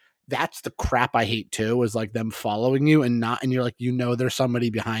you. That's the crap I hate too, is like them following you and you're like, you know, there's somebody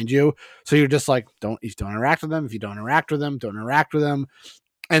behind you. So you're just like, don't interact with them. If you don't interact with them, don't interact with them.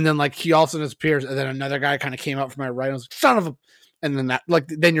 And then like he also disappears, and then another guy kind of came up from my right. I was like, son of a, and then that, like,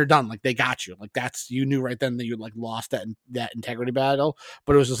 then you're done. Like, they got you. Like, that's, you knew right then that you like lost that integrity battle.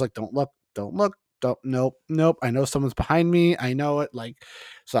 But it was just like, don't look, nope. I know someone's behind me. I know it. Like,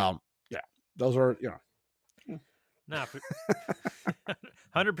 so yeah, those were, you know. No,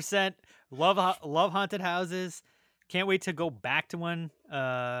 100%. Love haunted houses. Can't wait to go back to one,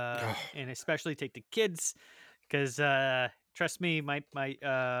 and especially take the kids, because trust me, my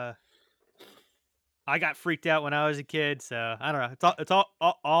I got freaked out when I was a kid, so I don't know. It's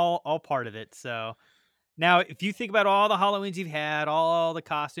all part of it. So now, if you think about all the Halloweens you've had, all the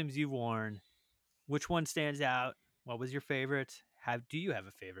costumes you've worn, which one stands out? What was your favorite? Do you have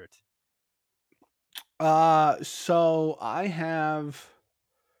a favorite? So I have.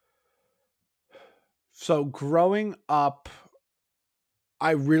 So growing up,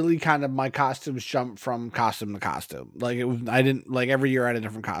 I really kind of, my costumes jumped from costume to costume. Like I didn't like every year I had a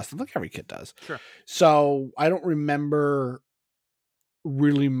different costume, like every kid does. Sure. So I don't remember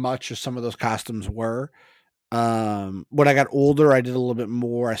really much of some of those costumes were. When I got older, I did a little bit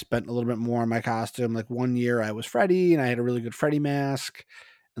more. I spent a little bit more on my costume. Like one year I was Freddy and I had a really good Freddy mask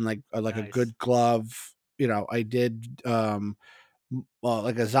and like nice. A good glove. You know, I did,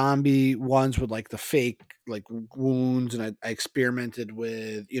 like a zombie ones with like the fake like wounds, and I experimented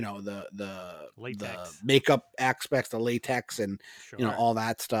with, you know, the latex. The makeup aspects, the latex, and you know, all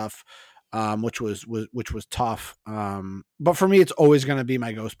that stuff, which was tough. But for me, it's always going to be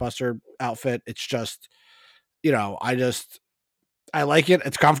my Ghostbuster outfit. It's just, you know, I like it.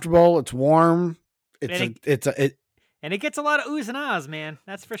 It's comfortable. It's warm. And it gets a lot of oohs and ahs, man.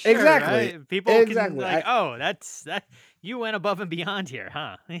 That's for sure. Exactly. Right? People can like, that's that. You went above and beyond here,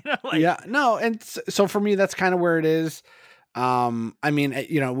 huh? You know, like, yeah, no. And so for me, that's kind of where it is. I mean,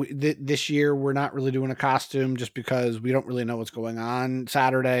 you know, this year we're not really doing a costume just because we don't really know what's going on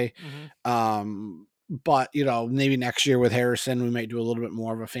Saturday. Mm-hmm. but maybe next year with Harrison, we might do a little bit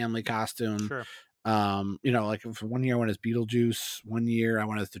more of a family costume. Sure. Like for 1 year I went as Beetlejuice, 1 year I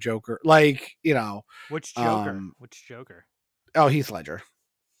went as the Joker. Like, Which Joker? Which Joker? Oh, Heath Ledger.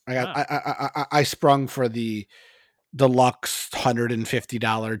 I sprung for the deluxe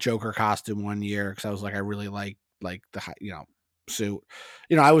 $150 Joker costume 1 year because I was like, I really like the suit.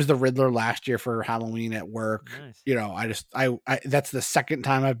 I was the Riddler last year for Halloween at work. Nice. I that's the second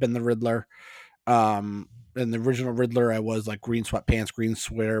time I've been the Riddler. In the original Riddler, I was like green sweatpants, green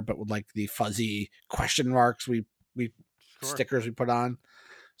sweater, but with like the fuzzy question marks we stickers we put on.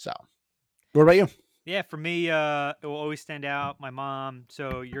 So, what about you? Yeah, for me, it will always stand out. My mom.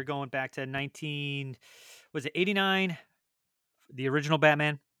 So you're going back to 89? The original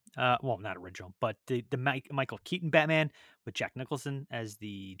Batman. Well, not original, but the Michael Keaton Batman with Jack Nicholson as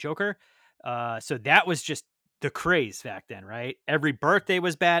the Joker. So that was just the craze back then, right? Every birthday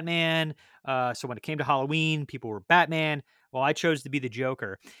was Batman. So when it came to Halloween, people were Batman. Well, I chose to be the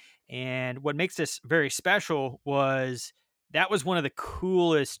Joker. And what makes this very special was that was one of the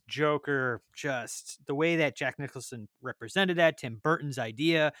coolest Joker, just the way that Jack Nicholson represented that, Tim Burton's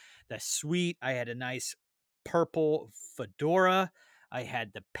idea, the suite. I had a nice purple fedora. I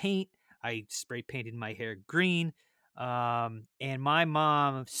had the paint. I spray painted my hair green. And my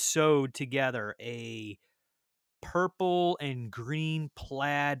mom sewed together a purple and green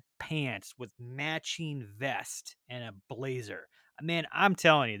plaid pants with matching vest and a blazer. Man, I'm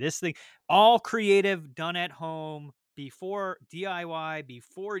telling you, this thing, all creative, done at home, before DIY,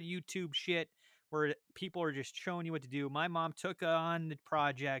 before YouTube shit, where people are just showing you what to do. My mom took on the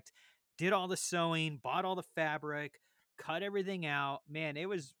project, did all the sewing, bought all the fabric, cut everything out. Man, it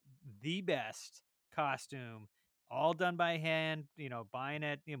was the best costume, all done by hand, buying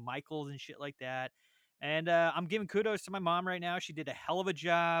at Michael's and shit like that. And I'm giving kudos to my mom right now. She did a hell of a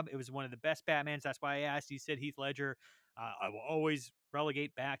job. It was one of the best Batmans. That's why I asked. You said Heath Ledger. I will always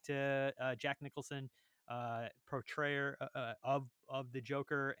relegate back to Jack Nicholson, portrayer of the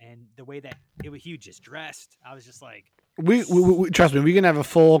Joker, and the way that he just dressed. I was just like, we trust me, we can have a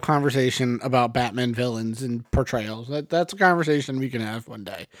full conversation about Batman villains and portrayals. That's a conversation we can have one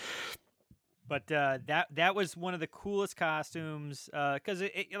day. But that was one of the coolest costumes because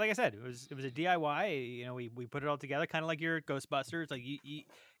like I said, it was a DIY. We put it all together, kind of like your Ghostbusters. Like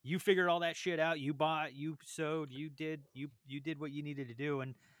you figured all that shit out. You bought, you sewed, you did what you needed to do,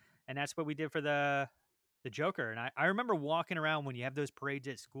 and that's what we did for the Joker. And I remember walking around when you have those parades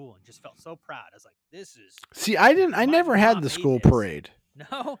at school and just felt so proud. I was like, this is. See, I never had the school parade.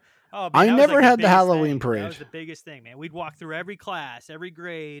 No. Oh, man, I never had the Halloween parade. That was the biggest thing, man. We'd walk through every class, every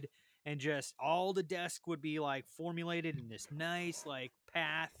grade. And just all the desks would be like formulated in this nice like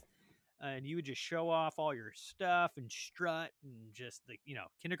path, and you would just show off all your stuff and strut, and just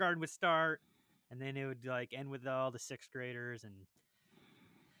kindergarten would start, and then it would like end with all the sixth graders, and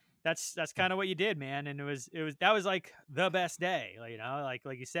that's kind of what you did, man. And that was like the best day, like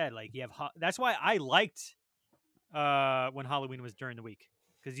you said, like you have. That's why I liked when Halloween was during the week,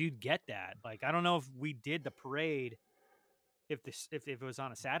 because you'd get that. Like I don't know if we did the parade. If it was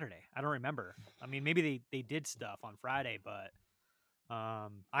on a Saturday, I don't remember. I mean, maybe they did stuff on Friday, but I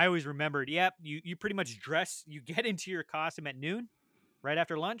always remembered. Yep, you pretty much dress. You get into your costume at noon, right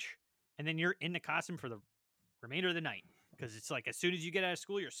after lunch, and then you're in the costume for the remainder of the night. Because it's like as soon as you get out of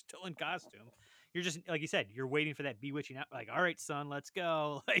school, you're still in costume. You're just like you said, you're waiting for that bewitching out. Like, all right, son, let's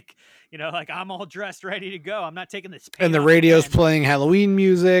go. Like, like I'm all dressed, ready to go. I'm not taking this. And the radio's playing Halloween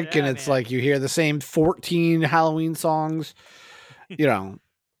music, and it's like you hear the same 14 Halloween songs. No,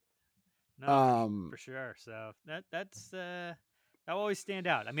 for sure. So that's that will always stand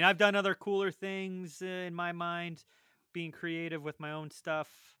out. I mean, I've done other cooler things in my mind, being creative with my own stuff.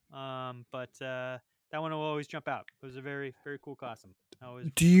 But that one will always jump out. It was a very, very cool costume.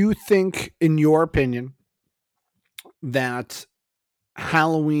 Do you think, in your opinion, that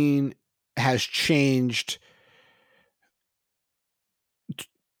Halloween has changed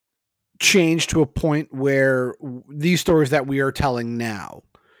to a point where these stories that we are telling now,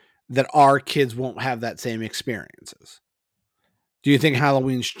 that our kids won't have that same experiences? Do you think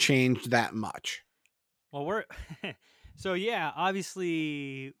Halloween's changed that much? Well, so yeah,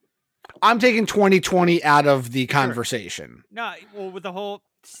 obviously I'm taking 2020 out of the conversation. No, well, with the whole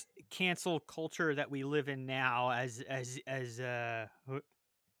cancel culture that we live in now, as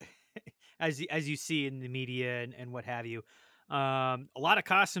you see in the media and what have you, a lot of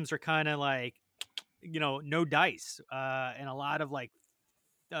costumes are kind of like, no dice, and a lot of like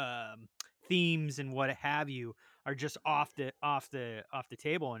themes and what have you are just off the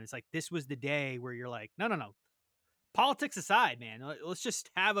table. And it's like, this was the day where you're like, no, politics aside, man, let's just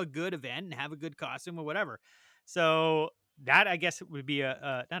have a good event and have a good costume or whatever. So that, I guess, would be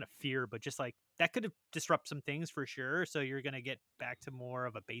not a fear, but just like that could disrupt some things for sure. So you're going to get back to more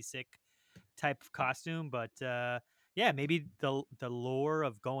of a basic type of costume. But yeah, maybe the lore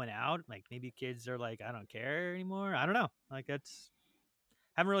of going out, like maybe kids are like, I don't care anymore. I don't know. Like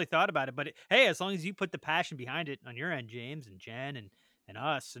haven't really thought about it. But hey, as long as you put the passion behind it on your end, James and Jen and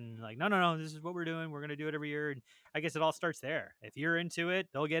us, and like, no, this is what we're doing. We're going to do it every year. And I guess it all starts there. If you're into it,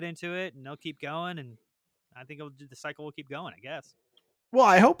 they'll get into it and they'll keep going. And I think the cycle will keep going, I guess. Well,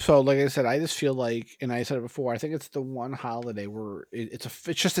 I hope so. Like I said, I just feel like, and I said it before, I think it's the one holiday where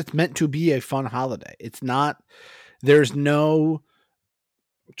it's meant to be a fun holiday. It's not, there's no,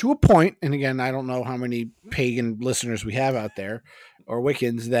 to a point, and again, I don't know how many pagan listeners we have out there or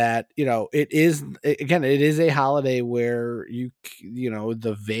Wiccans that, it is a holiday where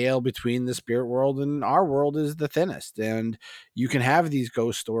the veil between the spirit world and our world is the thinnest, and you can have these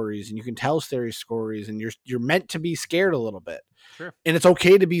ghost stories and you can tell scary stories, and you're meant to be scared a little bit. Sure. And it's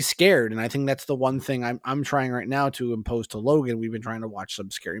okay to be scared. And I think that's the one thing I'm trying right now to impose to Logan. We've been trying to watch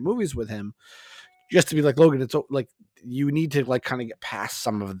some scary movies with him just to be like, Logan, it's like, you need to like kind of get past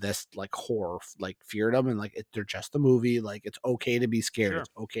some of this like horror, like feardom, and like they're just a movie. Like it's okay to be scared. Sure.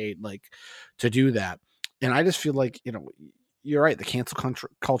 It's okay like to do that. And I just feel like, you're right. The cancel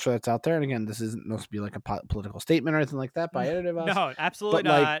culture that's out there. And again, this isn't supposed to be like a political statement or anything like that by any of us. No, absolutely but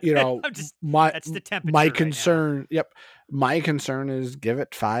not. Like, that's the temperature. My concern. Right, yep. My concern is give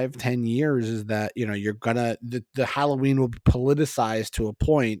it 5-10 years is that, you're gonna, the Halloween will be politicized to a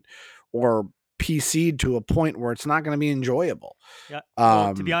point, or PC'd to a point where it's not going to be enjoyable. Yeah.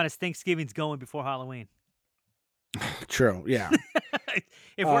 Well, to be honest, Thanksgiving's going before Halloween. True. Yeah.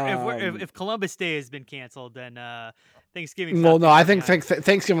 if Columbus Day has been canceled, then Thanksgiving. Well, no, I think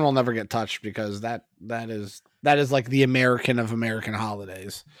Thanksgiving will never get touched because that is like the American of American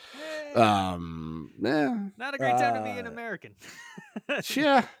holidays. Not a great time to be an American.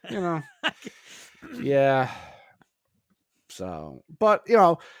 Yeah. Yeah. So, but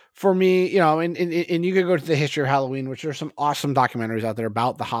for me, and you could go to the history of Halloween, which there's some awesome documentaries out there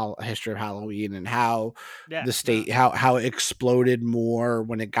about the history of Halloween and how the state, how it exploded more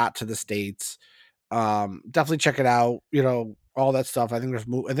when it got to the States. Definitely check it out. All that stuff. I think there's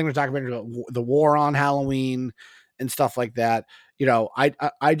documentaries about the war on Halloween and stuff like that.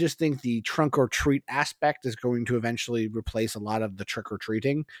 I just think the trunk or treat aspect is going to eventually replace a lot of the trick or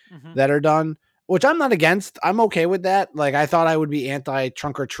treating that are done. Which I'm not against. I'm okay with that. Like, I thought I would be anti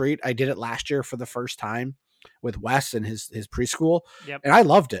trunk or treat. I did it last year for the first time with Wes and his preschool. Yep. And I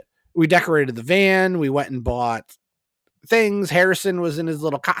loved it. We decorated the van. We went and bought things. Harrison was in his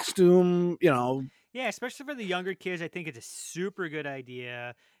little costume, Yeah, especially for the younger kids, I think it's a super good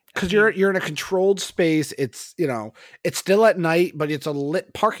idea. Because you're in a controlled space. It's, it's still at night, but it's a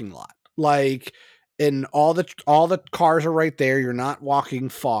lit parking lot. Like, and all the cars are right there. You're not walking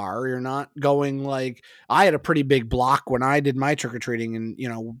far. You're not going like, I had a pretty big block when I did my trick or treating, and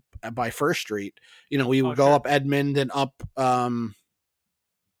by First Street, we would go up Edmond and up. Oh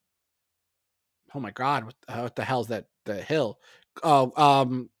my God, what the hell's that? The hill?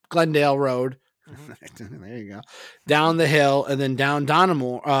 Glendale Road. Mm-hmm. There you go. Down the hill and then down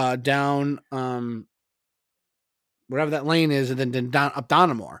Donamore. Down whatever that lane is, and then down up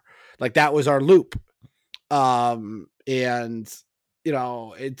Donamore. Like that was our loop. And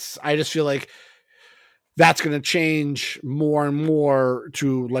I just feel like that's going to change more and more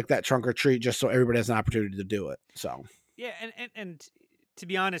to like that trunk or treat, just so everybody has an opportunity to do it. So, yeah. And to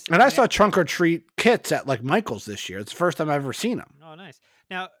be honest, and I saw trunk or treat kits at like Michael's this year. It's the first time I've ever seen them. Oh, nice.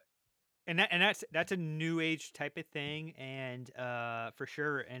 Now, and that's a new age type of thing. And, for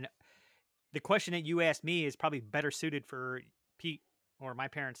sure. And the question that you asked me is probably better suited for Pete or my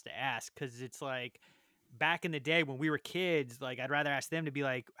parents to ask. 'Cause it's like, back in the day when we were kids, like I'd rather ask them to be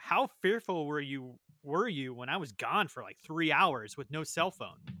like, how fearful were you when I was gone for like 3 hours with no cell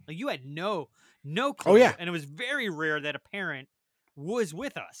phone? Like you had no clue. Oh yeah. And it was very rare that a parent was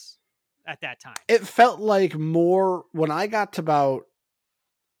with us at that time. It felt like more when I got to about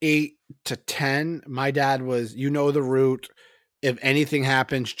 8 to 10, my dad was, the route. If anything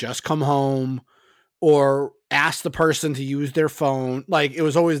happens, just come home or ask the person to use their phone. Like it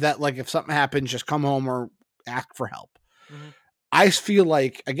was always that, like if something happens, just come home or ask for help. Mm-hmm. I feel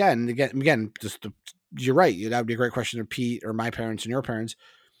like again, you're right. That would be a great question to Pete or my parents and your parents.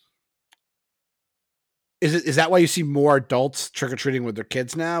 Is that why you see more adults trick or treating with their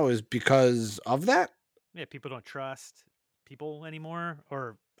kids now? Is because of that? Yeah, people don't trust people anymore,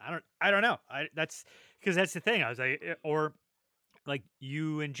 or I don't know. That's because that's the thing. I was like, or like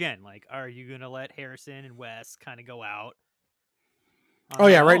you and Jen, like, are you gonna let Harrison and Wes kind of go out? Oh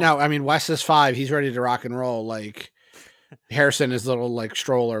yeah, right now, I mean, Wes is 5. He's ready to rock and roll. Like Harrison is little like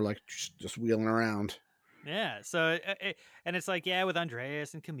stroller, like just wheeling around. Yeah. So, and it's like, yeah, with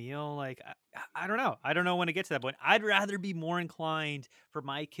Andreas and Camille, like, I don't know. I don't know when it gets to that point. I'd rather be more inclined for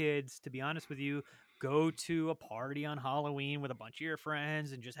my kids, to be honest with you, go to a party on Halloween with a bunch of your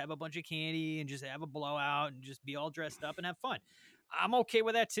friends and just have a bunch of candy and just have a blowout and just be all dressed up and have fun. I'm okay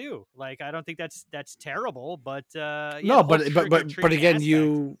with that too. Like, I don't think that's terrible, but yeah, No, but again,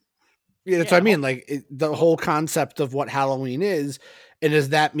 aspect, yeah, that's what I mean. Like the whole concept of what Halloween is, and does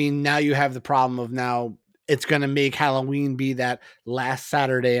that mean now you have the problem of now it's going to make Halloween be that last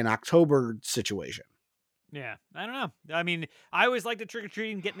Saturday in October situation? Yeah, I don't know. I mean, I always like the trick or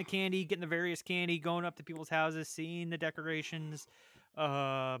treating, getting the candy, getting the various candy, going up to people's houses, seeing the decorations.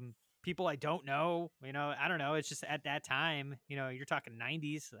 People I don't know, I don't know. It's just at that time, you're talking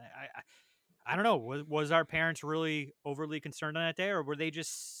 90s. I don't know. Was our parents really overly concerned on that day, or were they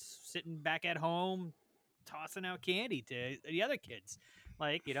just sitting back at home tossing out candy to the other kids?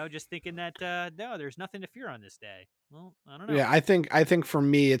 Like, just thinking that, no, there's nothing to fear on this day. Well, I don't know. Yeah, I think for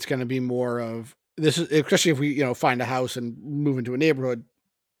me, it's going to be more of this is, especially if we, find a house and move into a neighborhood.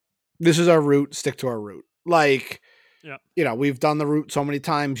 This is our route. Stick to our route. Like, yeah, we've done the route so many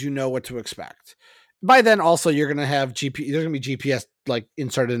times, what to expect. By then, also, you're going to have there's going to be GPS like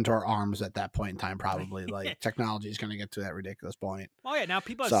inserted into our arms at that point in time, probably. Like technology is going to get to that ridiculous point. Oh yeah, now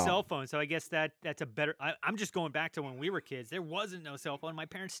people have cell phones, so I guess that's a better. I'm just going back to when we were kids. There wasn't no cell phone. My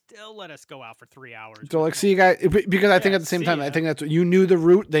parents still let us go out for 3 hours. So like, see you guys, because I think at the same time, I think that's you knew the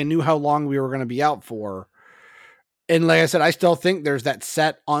route. They knew how long we were going to be out for, and like I said, I still think there's that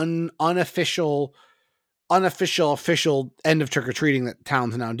set unofficial official end of trick or treating that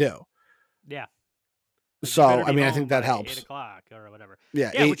towns now do. Yeah. So I mean, I think that helps. 8 o'clock or whatever.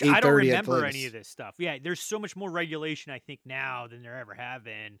 Yeah, which I don't remember any of this stuff. Yeah, there's so much more regulation I think now than there ever have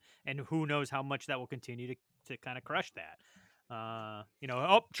been, and who knows how much that will continue to kind of crush that.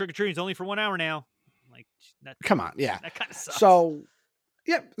 Trick or treating is only for 1 hour now. Like, come on, yeah, that kind of sucks. So,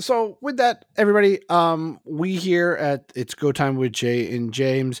 yeah. So with that, everybody, we here at It's Go Time with Jay and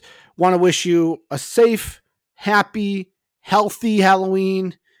James want to wish you a safe, happy, healthy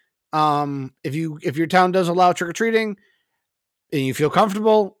Halloween. If your town does allow trick or treating and you feel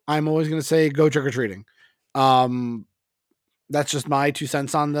comfortable, I'm always going to say go trick or treating. That's just my 2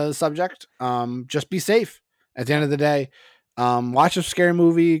 cents on the subject. Just be safe at the end of the day. Watch a scary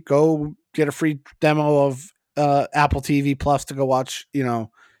movie, go get a free demo of Apple TV Plus to go watch, The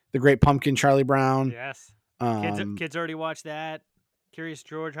Great Pumpkin, Charlie Brown. Yes. Kids already watched that. Curious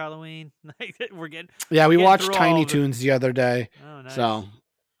George Halloween. We watched Tiny Toons the other day. Oh, nice. So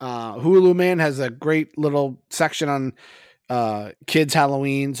Hulu Man has a great little section on kids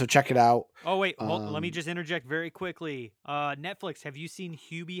Halloween, so check it out. Oh wait, let me just interject very quickly. Netflix, have you seen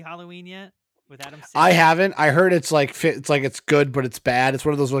Hubie Halloween yet with Adam Sandler? I haven't. I heard it's good, but it's bad. It's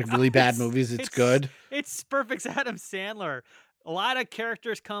one of those like really bad movies. It's good. It's perfect. Adam Sandler. A lot of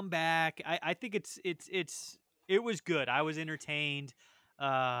characters come back. I think it was good. I was entertained.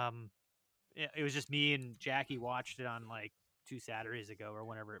 It was just me and Jackie watched it on like 2 Saturdays ago or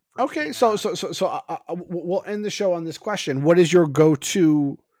whenever it first Okay, came so out. we'll end the show on this question. What is your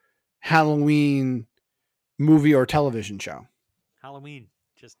go-to Halloween movie or television show? Halloween,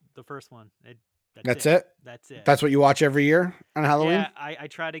 just the first one. That's it? That's it. That's what you watch every year on Halloween? Yeah, I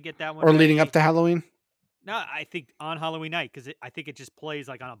try to get that one. Or leading up to Halloween? No, I think on Halloween night, because I think it just plays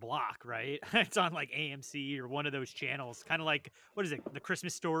like on a block, right? It's on like AMC or one of those channels. Kind of like, what is it? The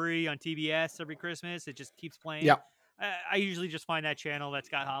Christmas Story on TBS every Christmas. It just keeps playing. Yeah. I usually just find that channel that's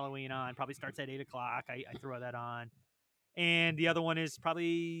got Halloween on. Probably starts at 8 o'clock. I throw that on. And the other one is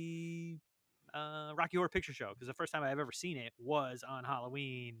probably Rocky Horror Picture Show, because the first time I've ever seen it was on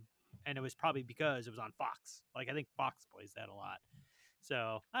Halloween, and it was probably because it was on Fox. Like, I think Fox plays that a lot.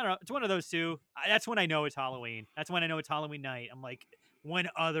 So, I don't know. It's one of those two. That's when I know it's Halloween. That's when I know it's Halloween night. I'm like, when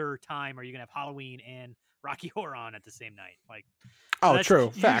other time are you going to have Halloween and Rocky Horror on at the same night? Like, oh,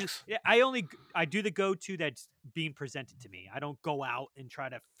 true. Facts. Yeah, I do the go-to that's being presented to me. I don't go out and try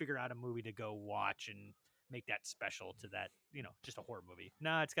to figure out a movie to go watch and make that special to that, just a horror movie.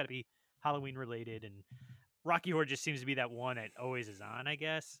 No, it's got to be Halloween related, and Rocky Horror just seems to be that one that always is on, I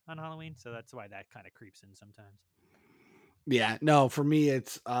guess, on Halloween. So that's why that kind of creeps in sometimes. Yeah, no, for me,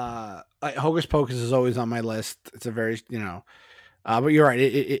 it's Hocus Pocus is always on my list. It's a very, but you're right.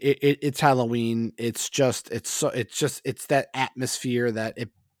 It's Halloween. It's that atmosphere that it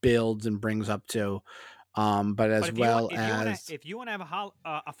builds and brings up to. But if you want to have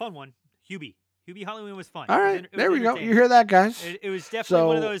a fun one, Hubie. Hubie Halloween was fun. All It was right, it was there we go. entertaining. You hear that, guys? It was definitely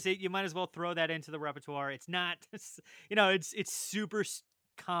one of So- those that you might as well throw that into the repertoire. It's not, it's super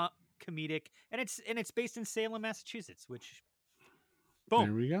comedic, and it's based in Salem, Massachusetts, which, boom,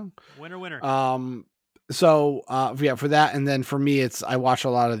 There we go. winner. For that, and then for me, I watch a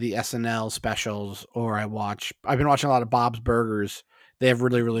lot of the SNL specials, or I've been watching a lot of Bob's Burgers. They have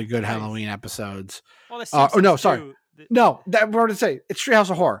really, really good Halloween episodes. Well, the Oh no, Simpsons, sorry, too. no, that we're going to say it's Treehouse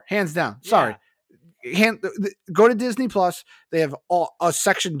of Horror, hands down. Sorry. Go to Disney Plus. They have a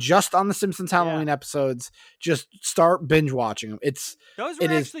section just on the Simpsons Halloween episodes. Just start binge watching them. Those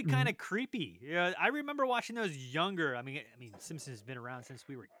were actually kind of creepy. Yeah, I remember watching those younger. I mean, Simpsons has been around since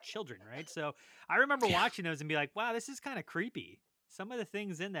we were children, right? So I remember watching those and be like, "Wow, this is kind of creepy." Some of the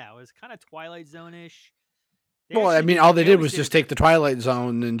things in that was kind of Twilight Zone-ish. Well, I mean, all they did was just take the Twilight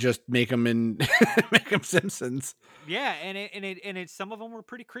Zone and just make them Simpsons. Yeah, and some of them were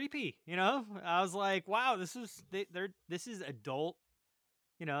pretty creepy. I was like, wow, this is adult.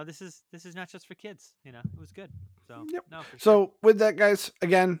 This is not just for kids. It was good. So no. For sure. So with that, guys,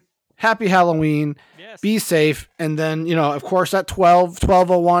 again, happy Halloween. Yes. Be safe, and then of course, at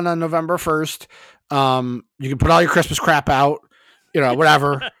 12:01 on November 1st, you can put all your Christmas crap out.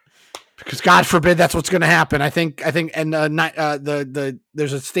 Whatever. Because God forbid that's what's going to happen. I think, and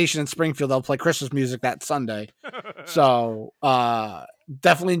there's a station in Springfield that'll play Christmas music that Sunday, so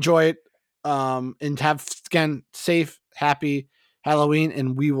definitely enjoy it, and have again safe, happy Halloween,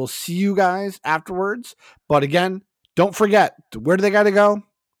 and we will see you guys afterwards. But again, don't forget, where do they got to go?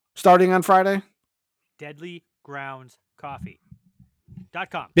 Starting on Friday,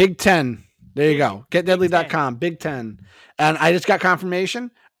 DeadlyGroundsCoffee.com. Big 10. There you go. GetDeadly.com. Big 10. And I just got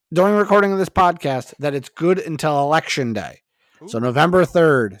confirmation during recording of this podcast that it's good until Election Day. So November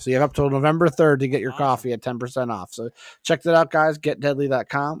 3rd. So you have up till November 3rd to get your coffee at 10% off. So check that out, guys.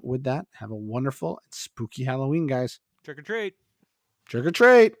 GetDeadly.com. With that, have a wonderful and spooky Halloween, guys. Trick or treat. Trick or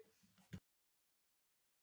treat.